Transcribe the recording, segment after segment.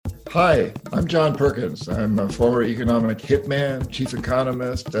Hi, I'm John Perkins. I'm a former economic hitman, chief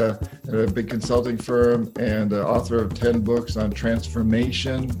economist at a big consulting firm, and author of 10 books on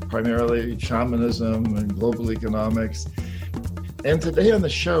transformation, primarily shamanism and global economics. And today on the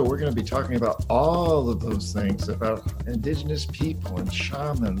show, we're going to be talking about all of those things, about indigenous people and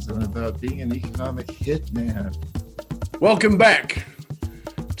shamans, and about being an economic hitman. Welcome back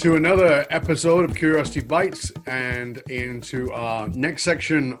to another episode of Curiosity Bites, and into our next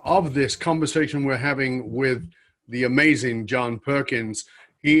section of this conversation we're having with the amazing John Perkins.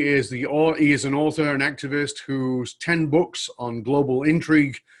 He is an author and activist whose 10 books on global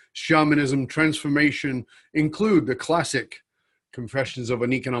intrigue, shamanism, transformation include the classic Confessions of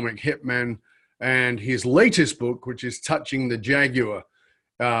an Economic Hitman, and his latest book, which is Touching the Jaguar,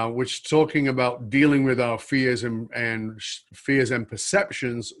 which is talking about dealing with our fears and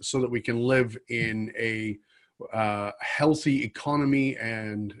perceptions so that we can live in a healthy economy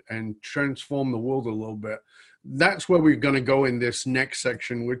and transform the world a little bit. That's where we're going to go in this next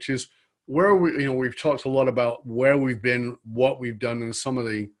section, which is where we've talked a lot about where we've been, what we've done, and some of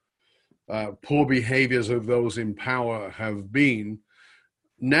the poor behaviors of those in power have been.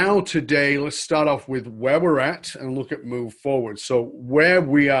 Now, today, let's start off with where we're at and look at move forward. So where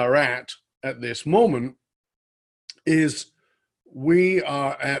we are at this moment is we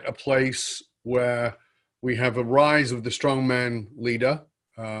are at a place where we have a rise of the strongman leader,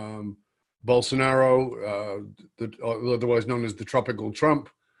 Bolsonaro, otherwise known as the tropical Trump.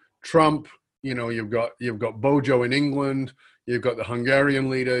 You've got Bojo in England, you've got the Hungarian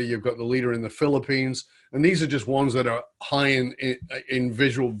leader, you've got the leader in the Philippines. And these are just ones that are high in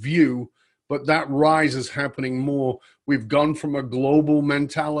visual view, but that rise is happening more. We've gone from a global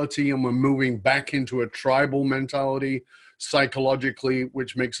mentality and we're moving back into a tribal mentality psychologically,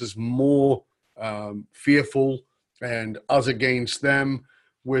 which makes us more fearful and us against them.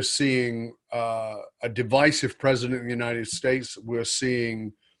 We're seeing a divisive president of the United States. We're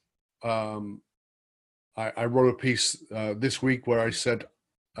seeing, I wrote a piece this week where I said,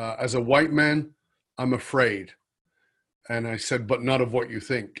 as a white man, I'm afraid. And I said, but not of what you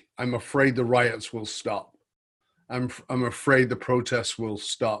think. I'm afraid the riots will stop. I'm afraid the protests will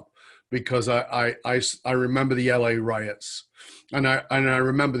stop, because I remember the LA riots, and I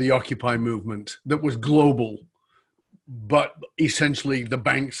remember the Occupy movement that was global, but essentially the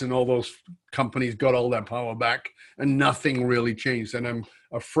banks and all those companies got all their power back and nothing really changed. And I'm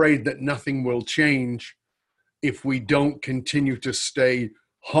afraid that nothing will change if we don't continue to stay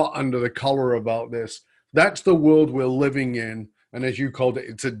hot under the collar about this. That's the world we're living in. And as you called it,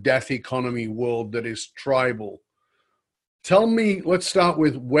 it's a death economy world that is tribal. Tell me, let's start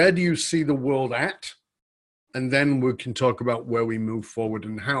with, where do you see the world at? And then we can talk about where we move forward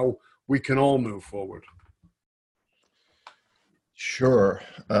and how we can all move forward. Sure.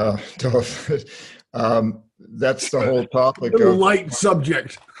 That's the whole topic. Light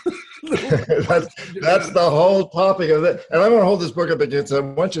subject. that's the whole topic of it. And I'm going to hold this book up against. I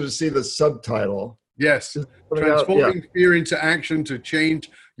want you to see the subtitle. Yes. Transforming fear into action to change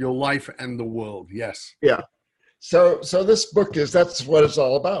your life and the world. Yes. Yeah. So this book that's what it's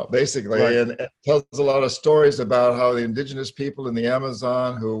all about, basically. Right. And it tells a lot of stories about how the indigenous people in the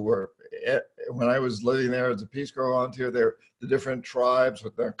Amazon, who were, when I was living there as a Peace Corps volunteer, they're the different tribes,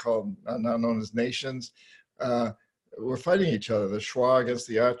 what they're called, now known as nations, were fighting each other, the Shuar against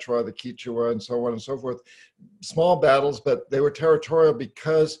the Achwa, the Quechua, and so on and so forth. Small battles, but they were territorial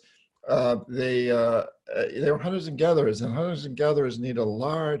because they were hunters and gatherers, and hunters and gatherers need a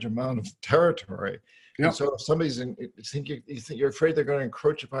large amount of territory. Yep. And so if somebody's you're afraid they're going to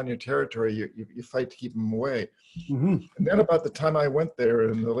encroach upon your territory, you fight to keep them away. Mm-hmm. And then about the time I went there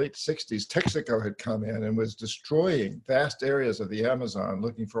in the late 60s, Texaco had come in and was destroying vast areas of the Amazon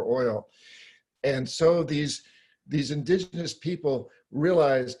looking for oil. And so these indigenous people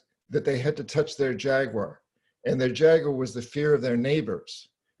realized that they had to touch their jaguar, and their jaguar was the fear of their neighbors.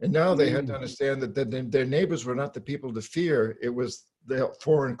 And now they had to understand that their neighbors were not the people to fear, it was the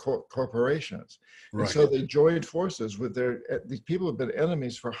foreign corporations. Right. And so they joined forces with these people have been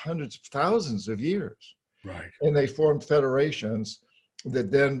enemies for hundreds of thousands of years. Right. And they formed federations that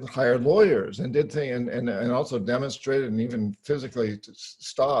then hired lawyers and did things and also demonstrated and even physically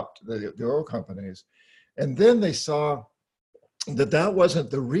stopped the oil companies. And then they saw that wasn't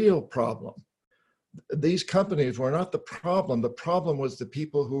the real problem. These companies were not the problem. The problem was the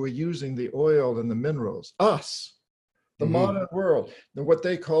people who were using the oil and the minerals, us, the modern world, and what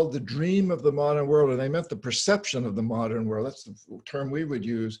they called the dream of the modern world. And they meant the perception of the modern world. That's the term we would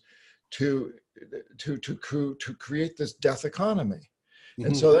use to create this death economy.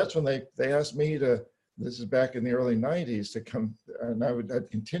 And so that's when they asked me to this is back in the early 90s, to come, and I'd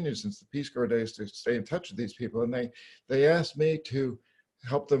continued since the Peace Corps days to stay in touch with these people. And they asked me to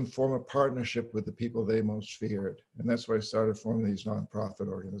help them form a partnership with the people they most feared. And that's why I started forming these nonprofit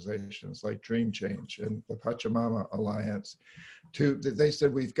organizations like Dream Change and the Pachamama Alliance. They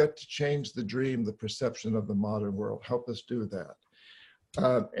said, we've got to change the dream, the perception of the modern world. Help us do that.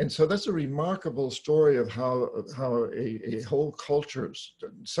 And so that's a remarkable story of how a whole cultures,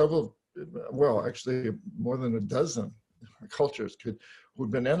 actually more than a dozen cultures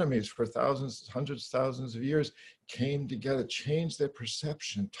who'd been enemies for thousands, hundreds, thousands of years, came together, changed their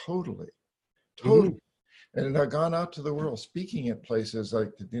perception totally. And have gone out to the world, speaking at places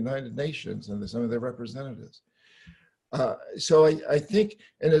like the United Nations and some of their representatives. So I think,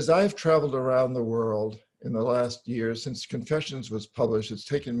 and as I've traveled around the world in the last year, since Confessions was published, it's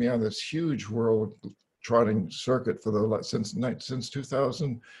taken me on this huge world trotting circuit since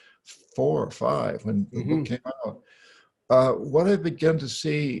 2004 or 5, when the book came out. What I've begun to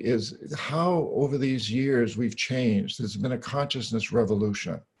see is how over these years we've changed. There's been a consciousness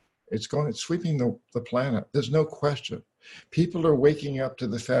revolution. It's sweeping the planet. There's no question. People are waking up to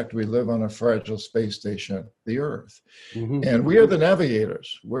the fact we live on a fragile space station, the Earth, and we are the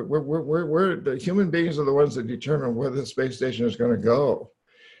navigators. We're the human beings are the ones that determine where the space station is going to go,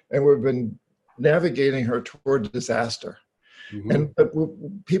 and we've been navigating her toward disaster. But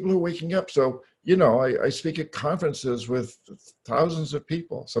people are waking up. So, you know, I speak at conferences with thousands of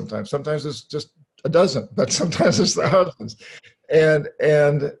people. Sometimes it's just a dozen, but sometimes it's thousands. And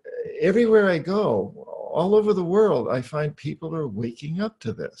everywhere I go, all over the world, I find people are waking up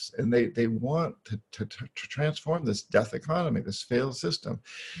to this, and they want to transform this death economy, this failed system.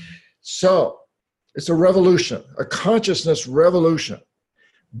 So it's a revolution, a consciousness revolution.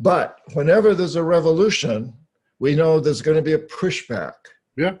 But whenever there's a revolution, we know there's going to be a pushback.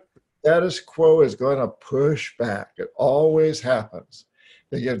 Yeah. Status quo is going to push back. It always happens.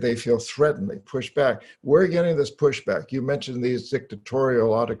 They feel threatened, they push back. We're getting this pushback. You mentioned these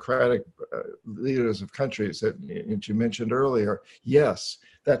dictatorial, autocratic leaders of countries that you mentioned earlier. Yes,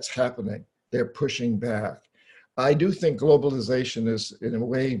 that's happening. They're pushing back. I do think globalization is in a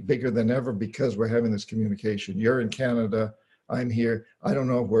way bigger than ever because we're having this communication. You're in Canada, I'm here. I don't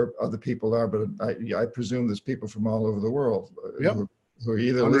know where other people are, but I presume there's people from all over the world who are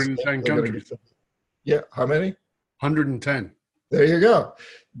either 110 countries. Yeah, how many? 110. There you go.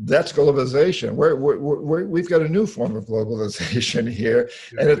 That's globalization. We've got a new form of globalization here.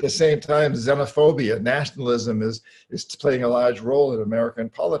 And at the same time, xenophobia, nationalism is playing a large role in American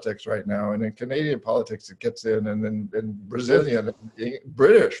politics right now. And in Canadian politics, it gets in, and in Brazilian, and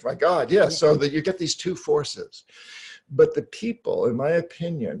British, my God, yes. So that you get these two forces. But the people, in my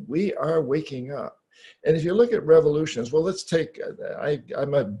opinion, we are waking up. And if you look at revolutions, well, let's take,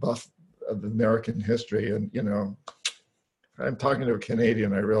 I'm a buff of American history, and, you know, I'm talking to a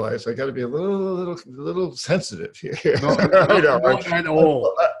Canadian. I realize I got to be a little sensitive here. Not at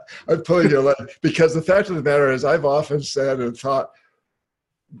all. I'm pulling your leg, because the fact of the matter is, I've often said and thought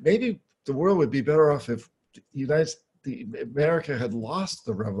maybe the world would be better off if America had lost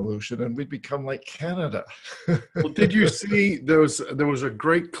the revolution and we'd become like Canada. Well, did you see there was a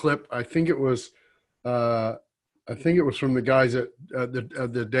great clip? I think it was from the guys at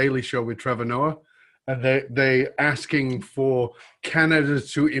the Daily Show with Trevor Noah. And they asking for Canada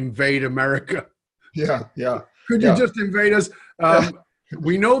to invade America. Yeah. Could you just invade us?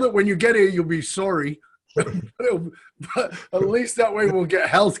 We know that when you get here, you'll be sorry. but at least that way we'll get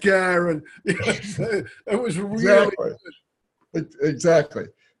health care. And it was really exactly.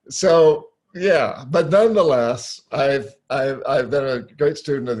 So yeah, but nonetheless, I've been a great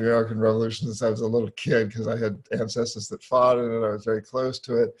student of the American Revolution since I was a little kid, because I had ancestors that fought in it. I was very close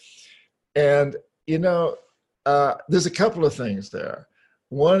to it, and you know, there's a couple of things there.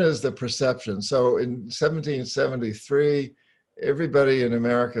 One is the perception. So in 1773, everybody in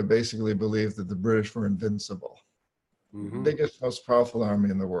America basically believed that the British were invincible. Biggest, most powerful army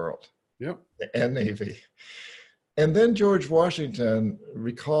in the world. Yep. And Navy. And then George Washington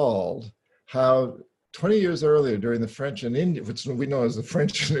recalled how 20 years earlier, during the French and Indian, which we know as the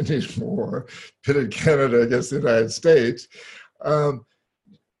French and Indian War, pitted Canada against the United States,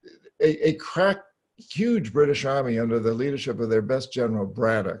 a crack, huge British army under the leadership of their best general,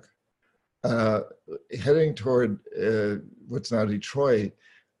 Braddock, heading toward what's now Detroit,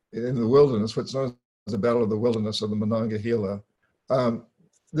 in the wilderness, what's known as the Battle of the Wilderness, or the Monongahela.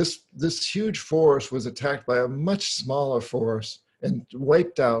 This huge force was attacked by a much smaller force and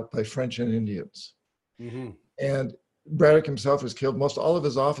wiped out by French and Indians. And Braddock himself was killed. Most all of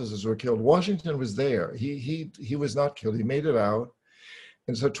his officers were killed. Washington was there. He was not killed. He made it out.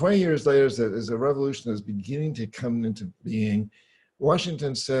 And so 20 years later, as a revolution is beginning to come into being,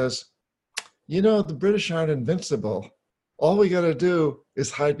 Washington says, you know, the British aren't invincible. All we got to do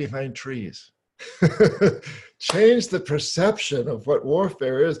is hide behind trees. Change the perception of what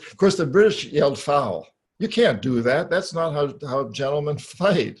warfare is. Of course, the British yelled foul. You can't do that. That's not how gentlemen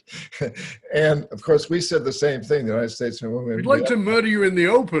fight. And of course, we said the same thing. The United States and women. We'd like to murder you in the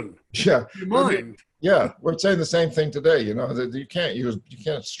open. Yeah. You mind? Yeah, we're saying the same thing today. You know, that you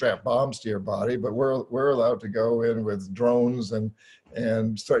can't strap bombs to your body, but we're allowed to go in with drones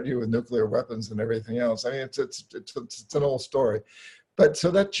and start you with nuclear weapons and everything else. I mean, it's an old story. But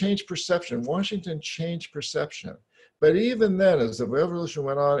so that changed perception. Washington changed perception. But even then, as the revolution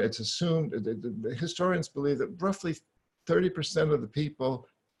went on, it's assumed, the historians believe that roughly 30% of the people,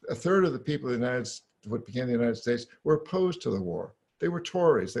 a third of the people in what became the United States, were opposed to the war. They were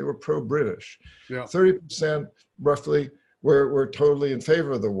Tories, they were pro-British. Yeah. 30% roughly were totally in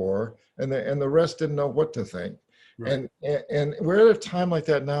favor of the war, and the rest didn't know what to think. Right. And we're at a time like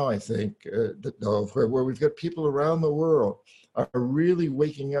that now, I think, where we've got people around the world are really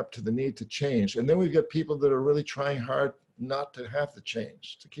waking up to the need to change. And then we've got people that are really trying hard not to have to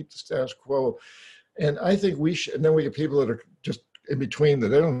change, to keep the status quo. And I think we should, and then we get people that are just in between that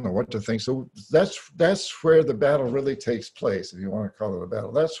they don't know what to think. So that's where the battle really takes place, if you want to call it a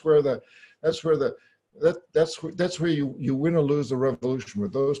battle. That's where you win or lose the revolution,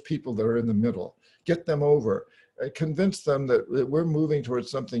 with those people that are in the middle. Get them over. Convince them that we're moving towards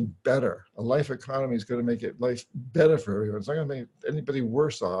something better. A life economy is going to make life better for everyone. It's not going to make anybody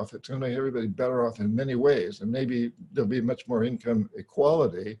worse off. It's going to make everybody better off in many ways. And maybe there'll be much more income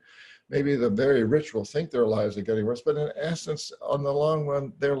equality. Maybe the very rich will think their lives are getting worse, but in essence, on the long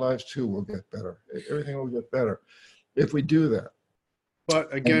run, their lives too will get better. Everything will get better if we do that.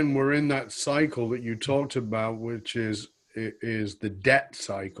 But again, we're in that cycle that you talked about, which is the debt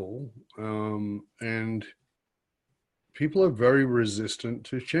cycle, and people are very resistant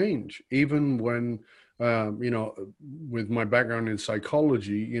to change. Even when, with my background in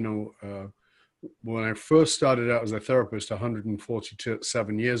psychology, when I first started out as a therapist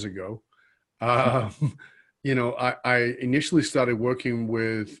 147 years ago, I initially started working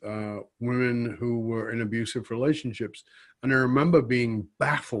with women who were in abusive relationships. And I remember being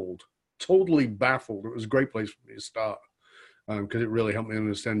baffled, totally baffled. It was a great place for me to start because it really helped me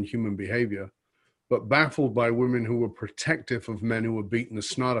understand human behavior. But baffled by women who were protective of men who were beating the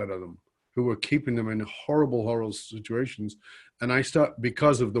snot out of them, who were keeping them in horrible, horrible situations. And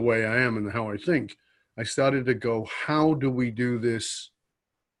because of the way I am and how I think, I started to go, how do we do this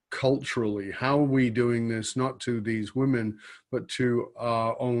culturally? How are we doing this, not to these women, but to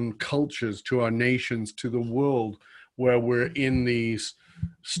our own cultures, to our nations, to the world, where we're in these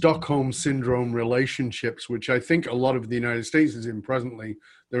Stockholm Syndrome relationships, which I think a lot of the United States is in presently.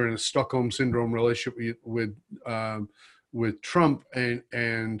 They're in a Stockholm Syndrome relationship with Trump,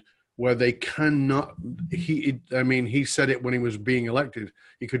 and where they cannot. He said it when he was being elected.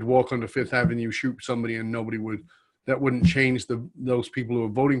 He could walk onto Fifth Avenue, shoot somebody, and nobody would. That wouldn't change those people who are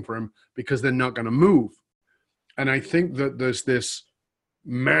voting for him because they're not going to move. And I think that there's this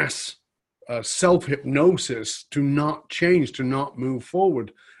mass self-hypnosis to not change, to not move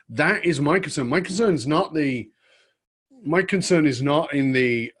forward. That is my concern. My concern is not in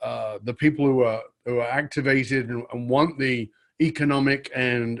the people who are activated and want the economic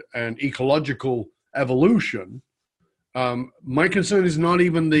and ecological evolution. My concern is not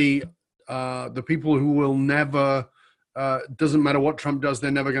even the people who will never. Doesn't matter what Trump does,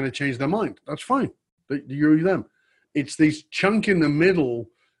 they're never going to change their mind. That's fine. You're them. It's these chunk in the middle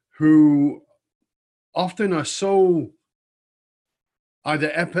who often are so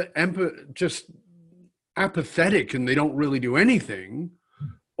either just apathetic and they don't really do anything,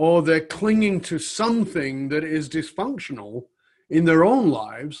 or they're clinging to something that is dysfunctional in their own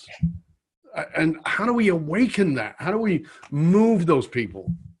lives. And how do we awaken that? How do we move those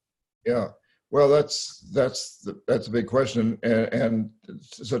people? Yeah, well, that's a big question. And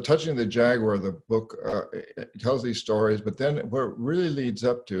so Touching the Jaguar, the book, it tells these stories, but then what it really leads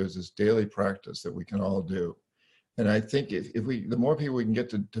up to is this daily practice that we can all do. And I think if the more people we can get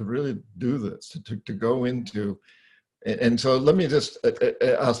to really do this, to go into, and so let me just,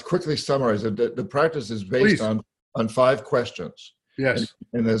 I'll quickly summarize it. The practice is based on 5 questions. Yes.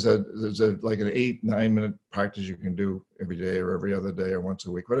 And there's like an 8-9 minute practice you can do every day or every other day or once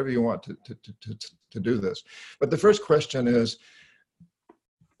a week, whatever you want to do this. But the first question is,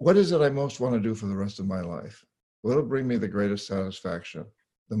 what is it I most want to do for the rest of my life? What'll bring me the greatest satisfaction,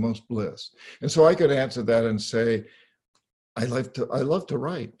 the most bliss? And so I could answer that and say, I love to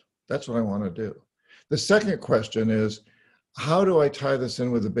write. That's what I want to do. The second question is, how do I tie this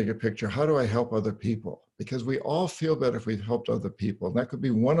in with the bigger picture? How do I help other people? Because we all feel better if we helped other people. And that could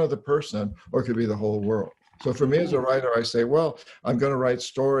be one other person, or it could be the whole world. So for me as a writer, I say, well, I'm going to write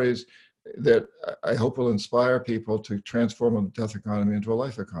stories that I hope will inspire people to transform a death economy into a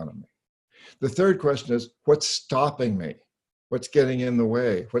life economy. The third question is, what's stopping me? What's getting in the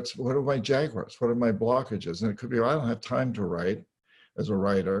way? What are my jaguars? What are my blockages? And it could be, I don't have time to write as a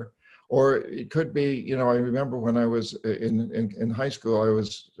writer. Or it could be, I remember when I was in high school,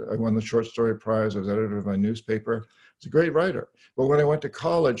 I won the short story prize. I was editor of my newspaper. I was a great writer. But when I went to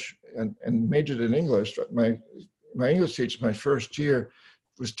college and majored in English, my English teacher, my first year,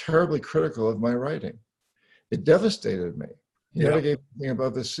 was terribly critical of my writing. It devastated me. He never gave me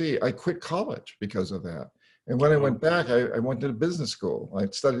above the C. I quit college because of that. And when I went back, I went to business school. I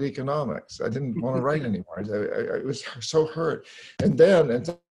studied economics. I didn't want to write anymore. I was so hurt. And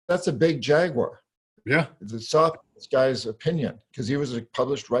that's a big jaguar. Yeah. To stop this guy's opinion, because he was a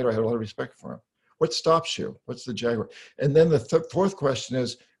published writer. I had a lot of respect for him. What stops you? What's the jaguar? And then the fourth question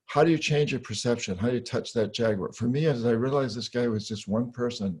is, how do you change your perception? How do you touch that jaguar? For me, as I realized this guy was just one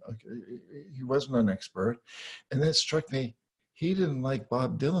person, he wasn't an expert. And then it struck me, he didn't like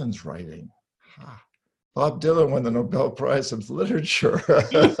Bob Dylan's writing. Bob Dylan won the Nobel Prize of Literature.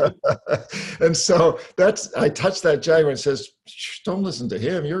 And so I touched that jaguar and says, don't listen to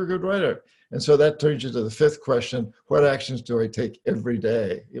him, you're a good writer. And so that turns you to the fifth question, what actions do I take every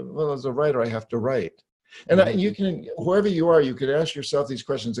day? Well, as a writer, I have to write. And you can, whoever you are, you could ask yourself these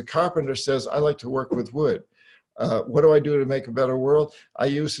questions. A carpenter says, I like to work with wood. What do I do to make a better world? I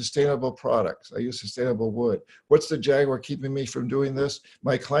use sustainable products. I use sustainable wood. What's the jaguar keeping me from doing this?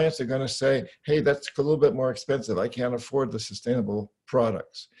 My clients are going to say, hey, that's a little bit more expensive. I can't afford the sustainable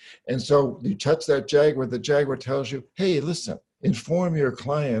products. And so you touch that jaguar, the jaguar tells you, hey, listen, inform your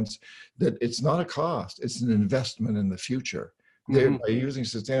clients that it's not a cost, it's an investment in the future. By using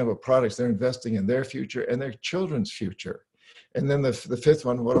sustainable products, they're investing in their future and their children's future. And then the fifth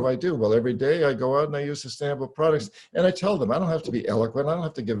one, what do? Well, every day I go out and I use sustainable products. And I tell them, I don't have to be eloquent. I don't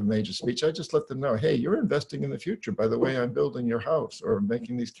have to give a major speech. I just let them know, hey, you're investing in the future by the way I'm building your house or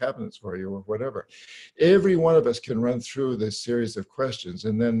making these cabinets for you or whatever. Every one of us can run through this series of questions.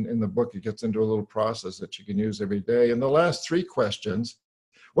 And then in the book, it gets into a little process that you can use every day. And the last three questions,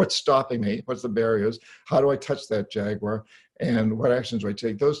 what's stopping me? What's the barriers? How do I touch that jaguar? And what actions do I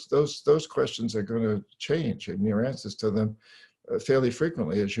take? Those questions are going to change, and your answers to them fairly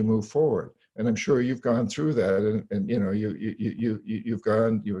frequently as you move forward. And I'm sure you've gone through that. And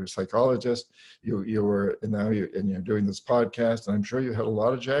you were a psychologist, you were, and now you're doing this podcast. And I'm sure you had a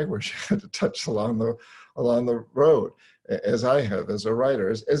lot of jaguars you had to touch along the road, as I have as a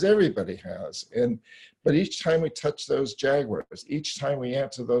writer, as everybody has. But each time we touch those jaguars, each time we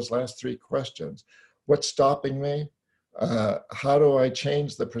answer those last three questions, what's stopping me? How do I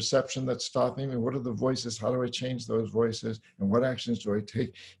change the perception that's stopping me? What are the voices? How do I change those voices? And what actions do I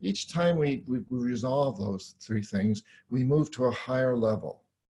take? Each time we resolve those three things, we move to a higher level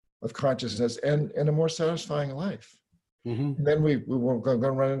of consciousness and a more satisfying life. And then we're going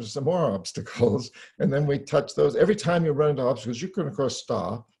to run into some more obstacles. And then we touch those. Every time you run into obstacles, you can, of course,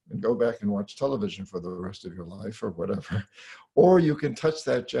 stop and go back and watch television for the rest of your life or whatever. Or you can touch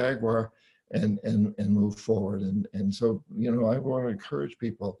that jaguar and move forward. And so, I want to encourage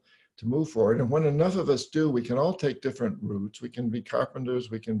people to move forward. And when enough of us do, we can all take different routes. We can be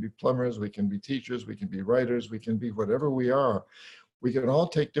carpenters, we can be plumbers, we can be teachers, we can be writers, we can be whatever we are. We can all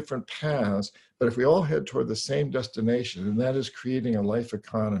take different paths, but if we all head toward the same destination, and that is creating a life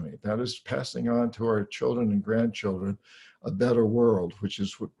economy, that is passing on to our children and grandchildren a better world, which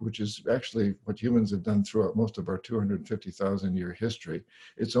is actually what humans have done throughout most of our 250,000 year history.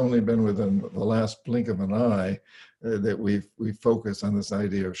 It's only been within the last blink of an eye that we focus on this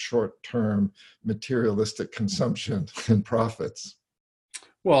idea of short-term materialistic consumption and profits.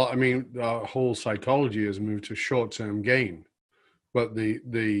 Well, I mean, the whole psychology has moved to short-term gain, but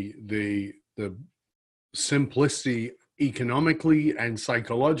the simplicity economically and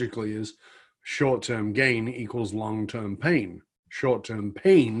psychologically is short-term gain equals long-term pain. Short-term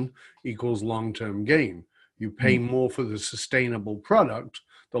pain equals long-term gain. You pay more for the sustainable product.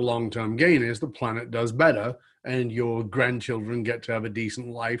 The long-term gain is the planet does better and your grandchildren get to have a decent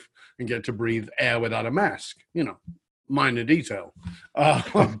life and get to breathe air without a mask. Minor detail.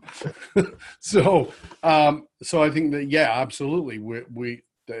 So I think that, yeah, absolutely. We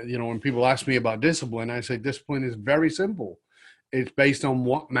when people ask me about discipline, I say discipline is very simple. It's based on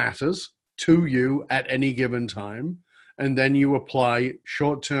what matters to you at any given time. And then you apply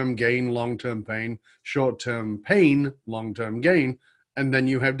short-term gain, long-term pain, short-term pain, long-term gain, and then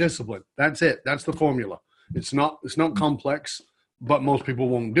you have discipline. That's it. That's the formula. It's not complex, but most people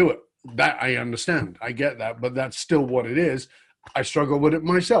won't do it. That I understand. I get that, but that's still what it is. I struggle with it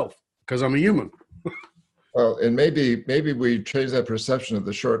myself because I'm a human. Well, and maybe we change that perception of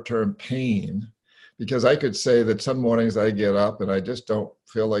the short-term pain, because I could say that some mornings I get up and I just don't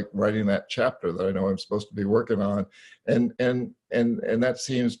feel like writing that chapter that I know I'm supposed to be working on, and that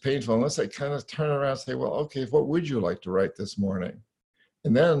seems painful unless I kind of turn around and say, well, okay, what would you like to write this morning?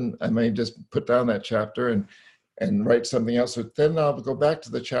 And then I may just put down that chapter and write something else. But then I'll go back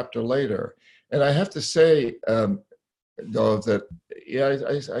to the chapter later. And I have to say, though, that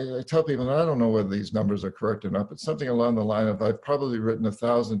I tell people, and I don't know whether these numbers are correct or not, but something along the line of I've probably written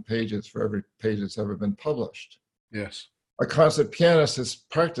 1,000 pages for every page that's ever been published. Yes. A concert pianist has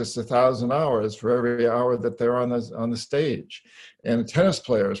practiced 1,000 hours for every hour that they're on the stage, and a tennis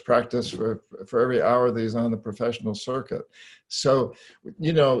player has practiced for every hour that he's on the professional circuit. So,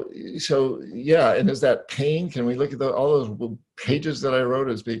 yeah. And is that pain? Can we look at all those pages that I wrote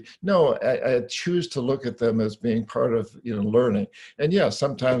as being? No, I choose to look at them as being part of learning. And yeah,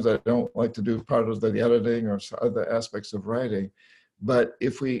 sometimes I don't like to do part of the editing or other aspects of writing. But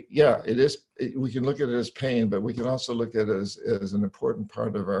if we can look at it as pain, but we can also look at it as an important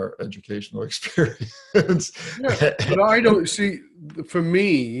part of our educational experience. Yeah, but I don't see, for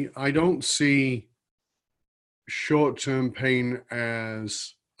me, I don't see short-term pain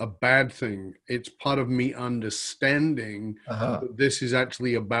as a bad thing. It's part of me understanding that this is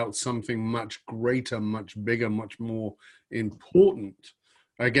actually about something much greater, much bigger, much more important.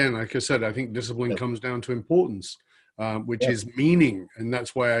 Again, like I said, I think discipline comes down to importance. Which is meaning. And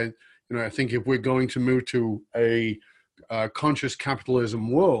that's why I think if we're going to move to a conscious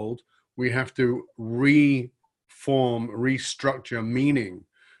capitalism world, we have to restructure meaning.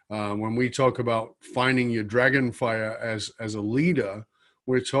 When we talk about finding your dragon fire as a leader,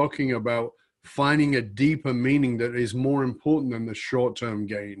 we're talking about finding a deeper meaning that is more important than the short-term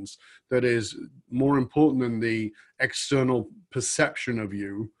gains, that is more important than the external perception of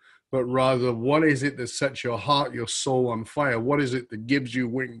you, but rather, what is it that sets your heart, your soul on fire? What is it that gives you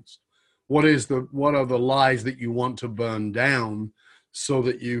wings? What are the lies that you want to burn down so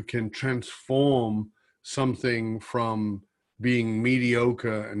that you can transform something from being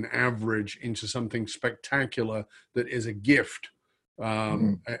mediocre and average into something spectacular that is a gift?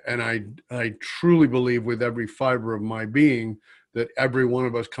 And I truly believe with every fiber of my being that every one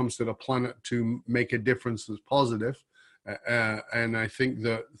of us comes to the planet to make a difference that's positive. And I think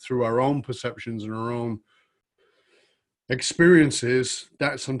that through our own perceptions and our own experiences,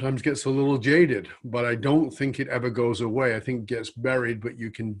 that sometimes gets a little jaded, but I don't think it ever goes away. I think it gets buried, but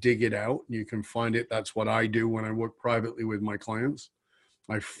you can dig it out. You can find it. That's what I do when I work privately with my clients.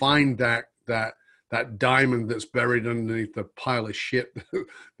 I find that diamond that's buried underneath the pile of shit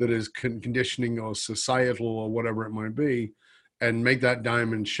that is conditioning or societal or whatever it might be, and make that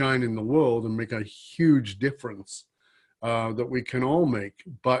diamond shine in the world and make a huge difference. That we can all make.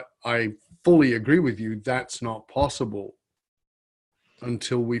 But I fully agree with you, that's not possible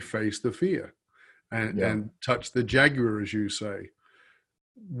until we face the fear and touch the jaguar, as you say.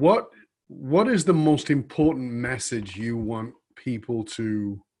 What is the most important message you want people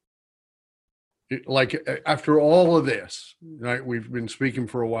to, like, after all of this, right? We've been speaking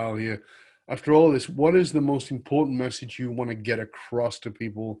for a while here. After all this, what is the most important message you want to get across to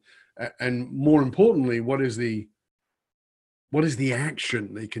people? And more importantly, what is the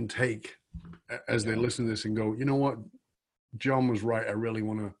action they can take as they listen to this and go, you know what, John was right. I really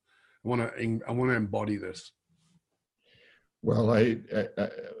want to embody this. Well,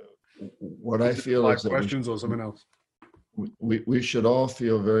 what I feel is that questions or something else. We should all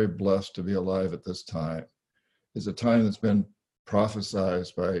feel very blessed to be alive at this time. It's a time that's been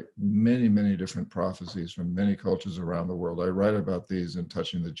prophesized by many, many different prophecies from many cultures around the world. I write about these in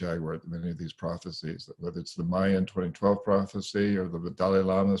Touching the Jaguar, many of these prophecies, whether it's the Mayan 2012 prophecy or the Dalai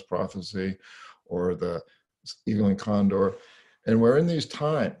Lama's prophecy or the Eagle and Condor. And we're in these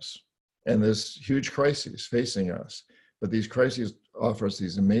times and there's huge crises facing us, but these crises offer us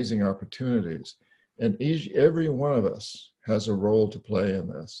these amazing opportunities. And every one of us has a role to play in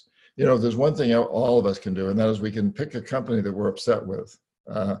this. There's one thing all of us can do, and that is we can pick a company that we're upset with.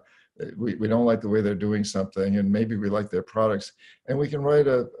 We don't like the way they're doing something, and maybe we like their products, and we can write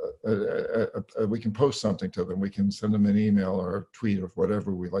we can post something to them. We can send them an email or a tweet or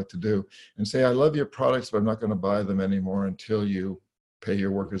whatever we like to do and say, I love your products, but I'm not going to buy them anymore until you pay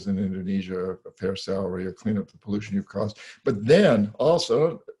your workers in Indonesia a fair salary or clean up the pollution you've caused. But then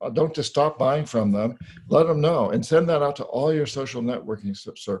also, don't just stop buying from them, let them know and send that out to all your social networking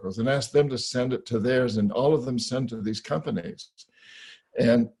circles and ask them to send it to theirs, and all of them send to these companies.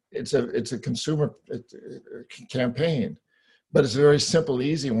 And it's a consumer campaign, but it's a very simple,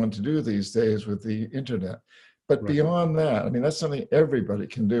 easy one to do these days with the internet. But beyond that, I mean, that's something everybody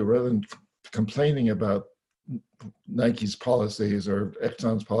can do rather than complaining about Nike's policies or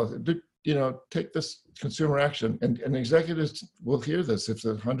Exxon's policy. Take this consumer action, and executives will hear this if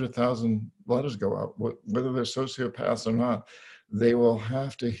there's 100,000 letters go out, whether they're sociopaths or not, they will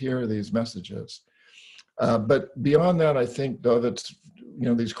have to hear these messages. But beyond that, I think, though, that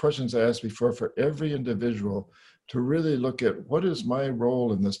these questions I asked before, for every individual to really look at what is my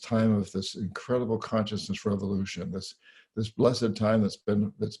role in this time of this incredible consciousness revolution, this blessed time that's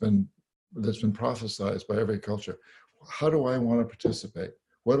been prophesized by every culture. How do I want to participate?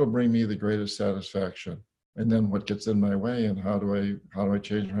 What will bring me the greatest satisfaction? And then what gets in my way, and how do I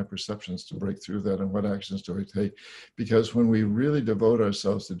change my perceptions to break through that, and what actions do I take? Because when we really devote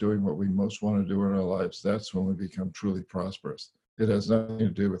ourselves to doing what we most want to do in our lives, that's when we become truly prosperous. It has nothing to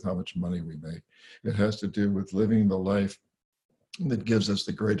do with how much money we make. It has to do with living the life that gives us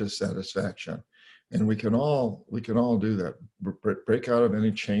the greatest satisfaction. And we can all do that. Break out of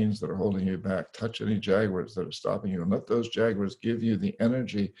any chains that are holding you back. Touch any jaguars that are stopping you, and let those jaguars give you the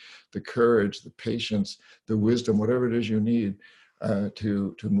energy, the courage, the patience, the wisdom, whatever it is you need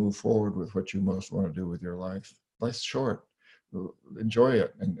to move forward with what you most want to do with your life. Life's short. Enjoy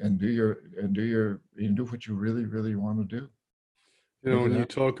it and do what you really, really want to do. When you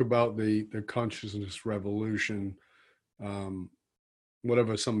talk about the consciousness revolution,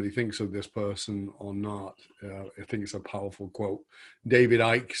 whatever somebody thinks of this person or not, I think it's a powerful quote. David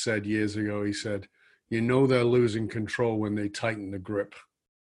Icke said years ago, he said, they're losing control when they tighten the grip.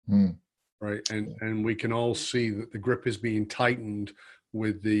 Right. And we can all see that the grip is being tightened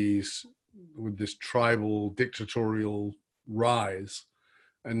with this tribal dictatorial rise.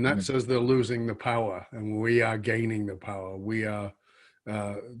 And that says they're losing the power, and we are gaining the power. We are,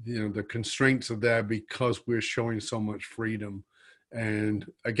 the constraints are there because we're showing so much freedom. And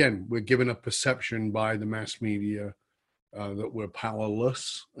again, we're given a perception by the mass media that we're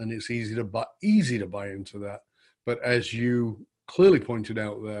powerless, and it's easy to buy into that. But as you clearly pointed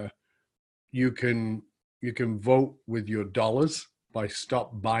out there, you can vote with your dollars by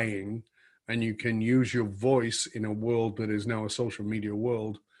stop buying, and you can use your voice in a world that is now a social media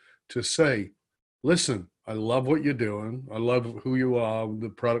world to say, listen, I love what you're doing. I love who you are, the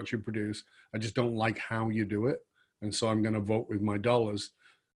products you produce. I just don't like how you do it. And so I'm going to vote with my dollars.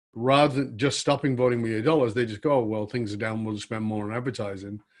 Rather than just stopping voting with your dollars, they just go, oh, well, things are down, we'll spend more on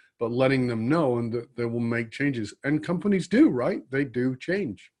advertising. But letting them know and that they will make changes. And companies do, right? They do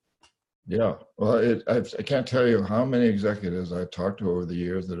change. Yeah. Well, I can't tell you how many executives I've talked to over the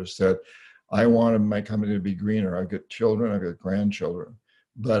years that have said, I want my company to be greener. I've got children, I've got grandchildren.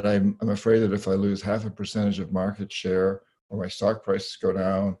 But I'm afraid that if I lose 0.5% of market share or my stock prices go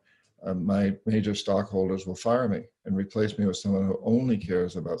down, my major stockholders will fire me and replace me with someone who only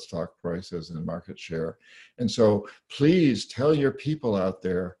cares about stock prices and market share. And so please tell your people out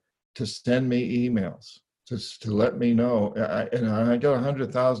there to send me emails, to let me know. I got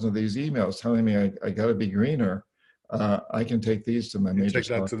 100,000 of these emails telling me I got to be greener. I can take these to my major take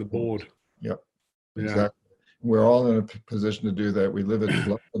that to the board. Yep, yeah. Exactly. We're all in a position to do that. We live at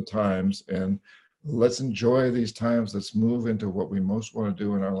blessed times, and let's enjoy these times. Let's move into what we most want to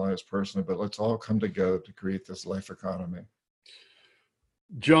do in our lives personally, but let's all come together to create this life economy.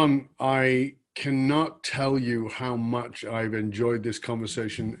 John, I cannot tell you how much I've enjoyed this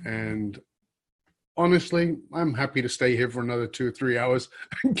conversation, and honestly, I'm happy to stay here for another 2 or 3 hours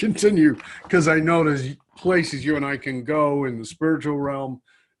and continue, because I know there's places you and I can go in the spiritual realm,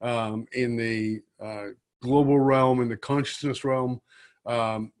 in the global realm, in the consciousness realm,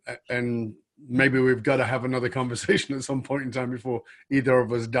 and maybe we've got to have another conversation at some point in time before either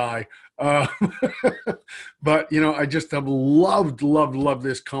of us die. But, I just have loved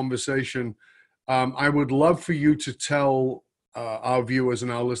this conversation. I would love for you to tell our viewers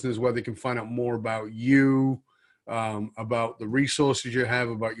and our listeners where they can find out more about you, about the resources you have,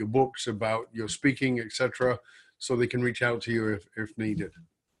 about your books, about your speaking, etc., so they can reach out to you if needed.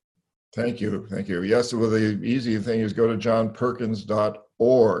 Thank you. Yes, well, the easy thing is go to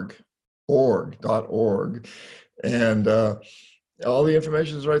johnperkins.org, and all the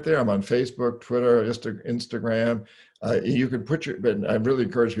information is right there. I'm on Facebook, Twitter, Instagram. You can but I really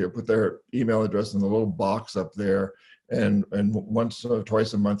encourage people to put their email address in the little box up there, and once or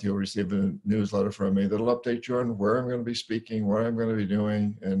twice a month you'll receive a newsletter from me that'll update you on where I'm going to be speaking, what I'm going to be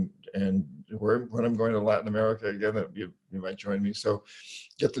doing, and and when I'm going to Latin America again, that you might join me. So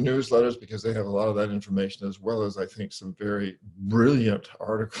get the newsletters, because they have a lot of that information, as well as I think some very brilliant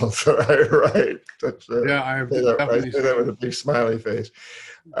articles that I write. Yeah, I have I say that with a big smiley face.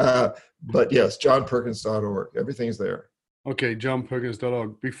 But yes, johnperkins.org. Everything's there. Okay,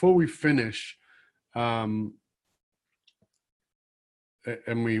 johnperkins.org. Before we finish, and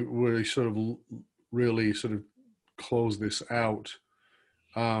we really sort of close this out,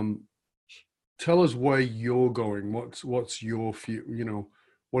 tell us where you're going. What's your future?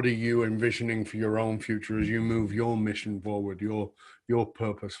 What are you envisioning for your own future as you move your mission forward, your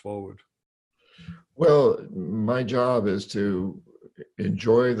purpose forward? Well, my job is to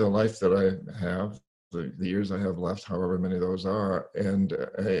enjoy the life that I have, the years I have left, however many those are, and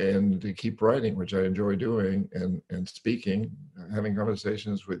to keep writing, which I enjoy doing, and speaking, having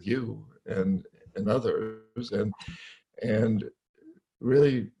conversations with you and others, and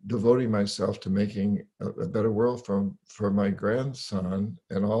really devoting myself to making a better world for my grandson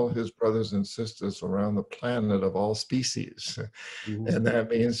and all his brothers and sisters around the planet of all species. Mm-hmm. And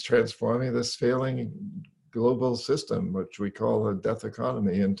that means transforming this failing global system, which we call a death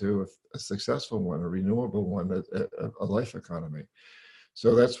economy, into a successful one, a renewable one, a life economy.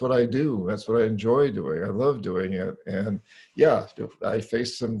 So that's what I do. That's what I enjoy doing. I love doing it. And yeah, I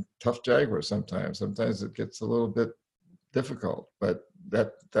face some tough jaguars sometimes. Sometimes it gets a little bit difficult, but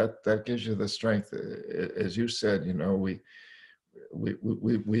that gives you the strength. As you said,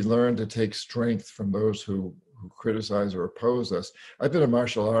 we learn to take strength from those who criticize or oppose us. I've been a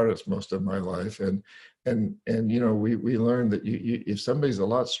martial artist most of my life, and we learned that you if somebody's a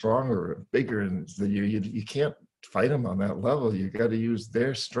lot stronger and bigger than you can't fight them on that level. You got to use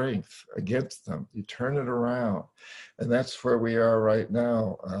their strength against them. You turn it around, and that's where we are right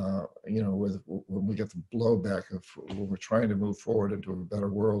now. When we get the blowback of when we're trying to move forward into a better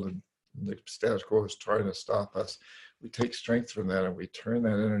world, and the status quo is trying to stop us, we take strength from that and we turn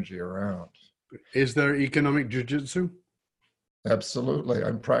that energy around. Is there economic jiu-jitsu? Absolutely.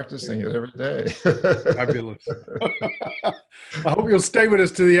 I'm practicing it every day. Fabulous. I hope you'll stay with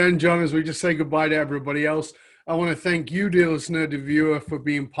us to the end, John, as we just say goodbye to everybody else. I want to thank you, dear listener, dear viewer, for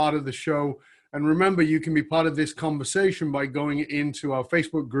being part of the show. And remember, you can be part of this conversation by going into our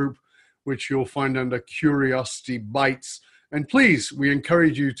Facebook group, which you'll find under Curiosity Bites. And please, we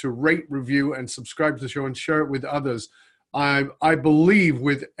encourage you to rate, review, and subscribe to the show and share it with others. I believe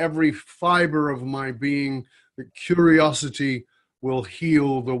with every fiber of my being that curiosity will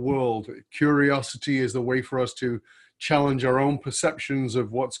heal the world. Curiosity is the way for us to challenge our own perceptions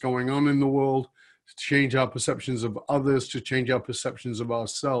of what's going on in the world, to change our perceptions of others, to change our perceptions of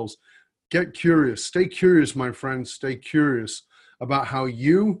ourselves. Get curious. Stay curious, my friends. Stay curious about how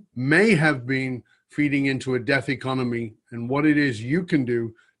you may have been feeding into a death economy and what it is you can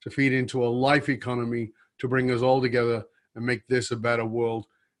do to feed into a life economy to bring us all together and make this a better world.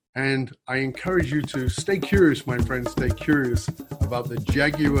 And I encourage you to stay curious, my friends. Stay curious about the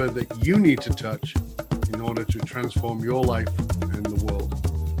jaguar that you need to touch in order to transform your life and the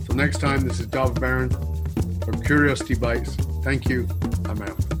world. Till next time, this is Dov Baron from Curiosity Bites. Thank you. I'm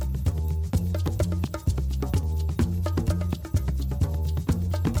out.